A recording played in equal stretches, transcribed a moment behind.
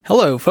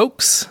Hello,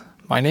 folks.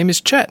 My name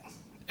is Chet,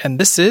 and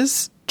this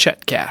is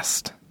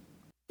Chetcast.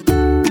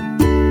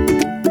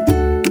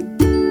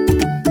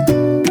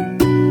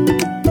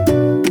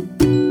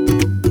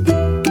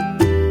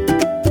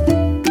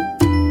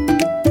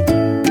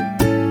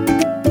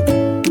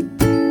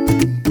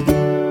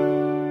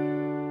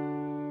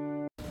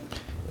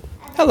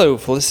 Hello,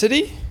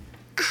 Felicity.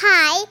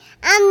 Hi,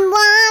 I'm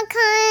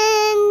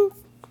Monica,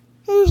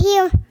 and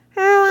here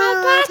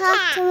want to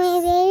talk to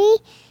me, baby.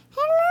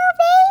 Hello,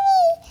 baby.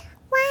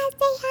 Want to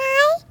say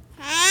hi?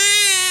 Hi.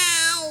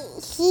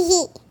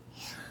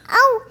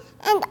 Oh,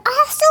 and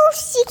also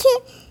she can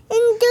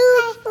do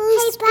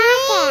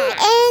spring,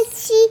 and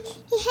she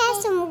has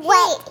some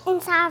weight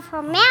inside of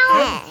her mouth.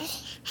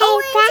 Oh,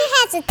 and she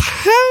has a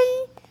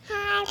tongue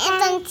and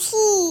some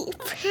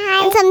teeth,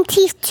 and some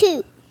teeth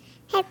too.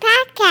 Hey,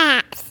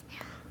 podcast.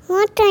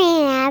 What are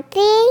you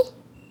happy?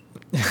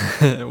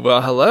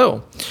 Well,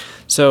 hello.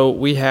 So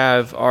we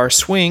have our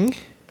swing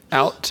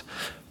out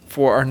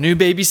for our new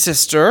baby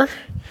sister.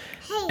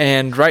 Hey.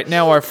 And right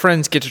now our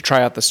friends get to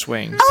try out the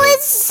swing.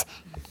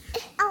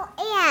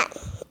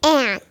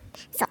 And.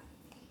 So,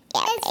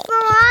 yeah, it's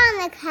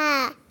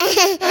Veronica.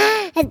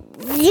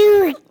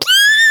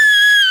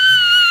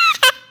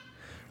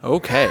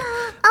 Okay.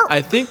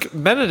 I think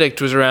Benedict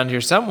was around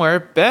here somewhere.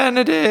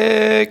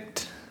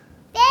 Benedict!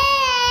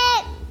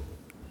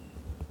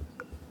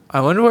 I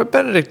wonder what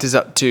Benedict is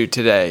up to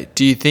today.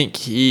 Do you think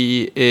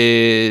he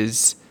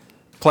is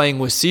playing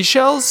with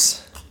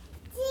seashells?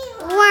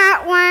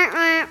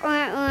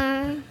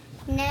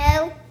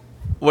 No.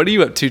 What are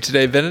you up to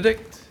today,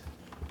 Benedict?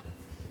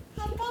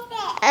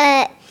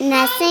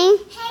 Nothing.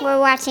 We're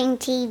watching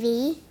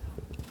TV.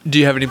 Do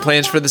you have any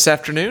plans for this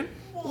afternoon?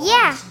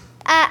 Yeah.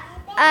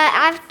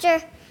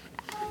 After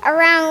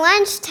around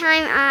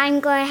lunchtime, I'm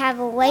going to have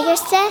a Lego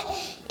set,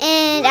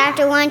 and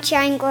after lunch,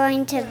 I'm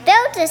going to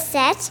build a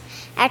set.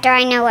 After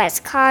I know what it's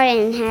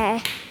called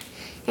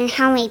and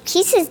how many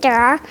pieces there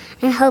are,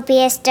 and hope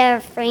he is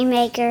the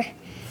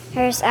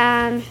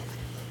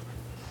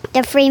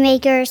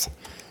Freemakers,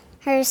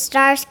 her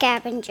Star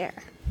Scavenger.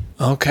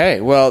 Okay,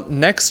 well,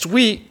 next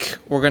week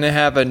we're going to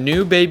have a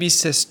new baby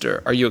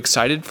sister. Are you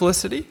excited,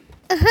 Felicity?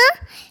 Uh-huh.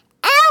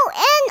 Oh,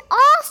 and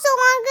also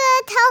I'm going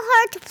to tell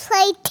her to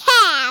play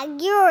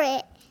tag. You're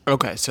it.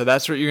 Okay, so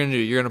that's what you're going to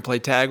do. You're going to play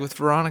tag with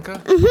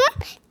Veronica? Mm-hmm.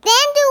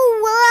 Then do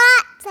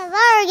lots of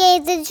other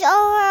games and show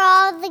her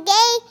all the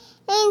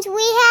games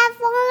we have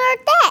on our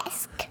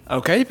desk.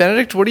 Okay,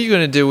 Benedict, what are you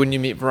going to do when you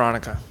meet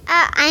Veronica?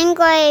 I'm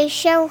going to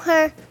show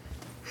her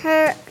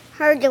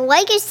the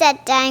Lego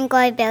set that I'm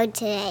going to build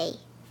today.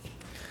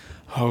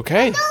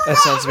 Okay, that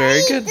sounds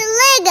very good. The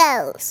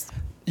Legos.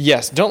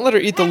 Yes, don't let her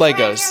eat the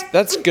Legos.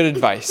 That's good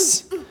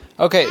advice.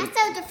 Okay.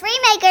 Also, the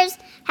Freemakers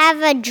have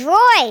a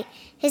droid.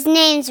 His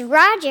name's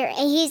Roger,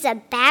 and he's a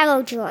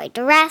battle droid.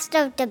 The rest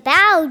of the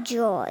battle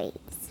droids.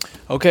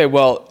 Okay,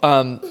 well,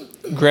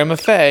 Grandma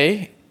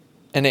Faye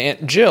and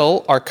Aunt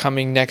Jill are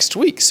coming next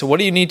week. So what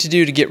do you need to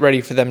do to get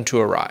ready for them to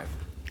arrive?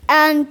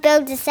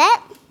 Build a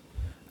set.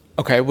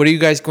 Okay, what are you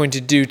guys going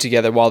to do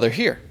together while they're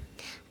here?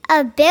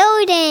 A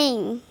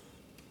building.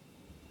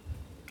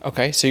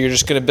 Okay, so you're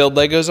just going to build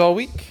Legos all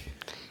week?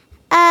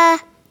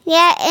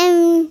 Yeah,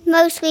 and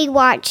mostly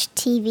watch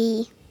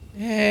TV.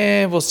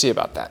 We'll see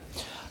about that.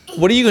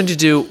 What are you going to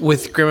do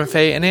with Grandma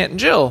Faye and Aunt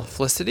Jill,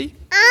 Felicity?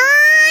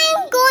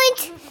 I'm going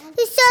to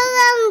show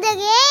them the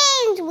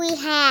games we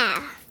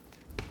have.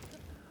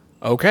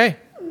 Okay,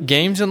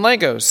 games and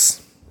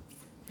Legos.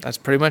 That's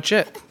pretty much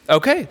it.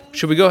 Okay,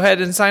 should we go ahead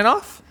and sign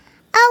off?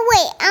 Oh,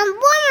 wait, one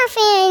more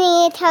thing I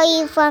need to tell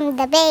you from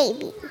the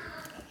baby.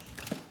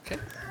 Okay.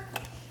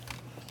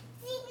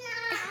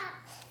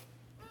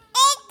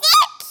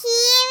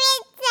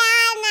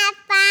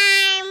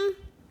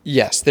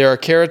 Yes, there are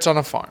carrots on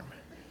a farm.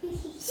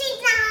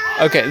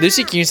 Okay,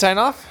 Lucy, can you sign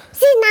off?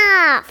 Sign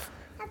off.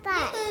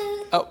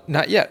 Oh,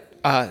 not yet.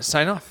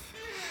 Sign off.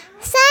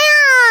 Sign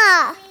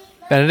off.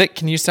 Benedict,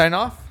 can you sign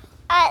off?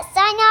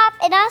 Sign off,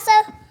 and also,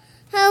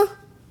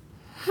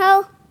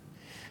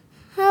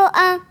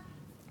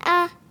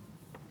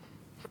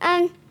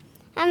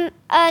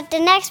 the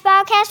next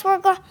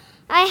podcast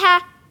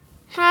I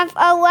have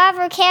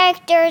 11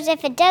 characters.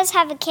 If it does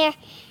have a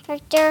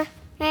character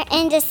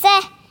in the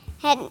set,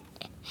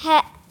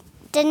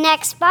 the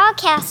next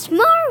podcast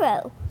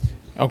tomorrow.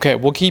 Okay,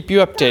 we'll keep you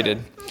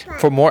updated.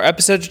 For more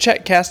episodes of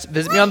Chetcast,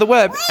 visit me on the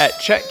web at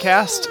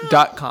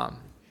chetcast.com.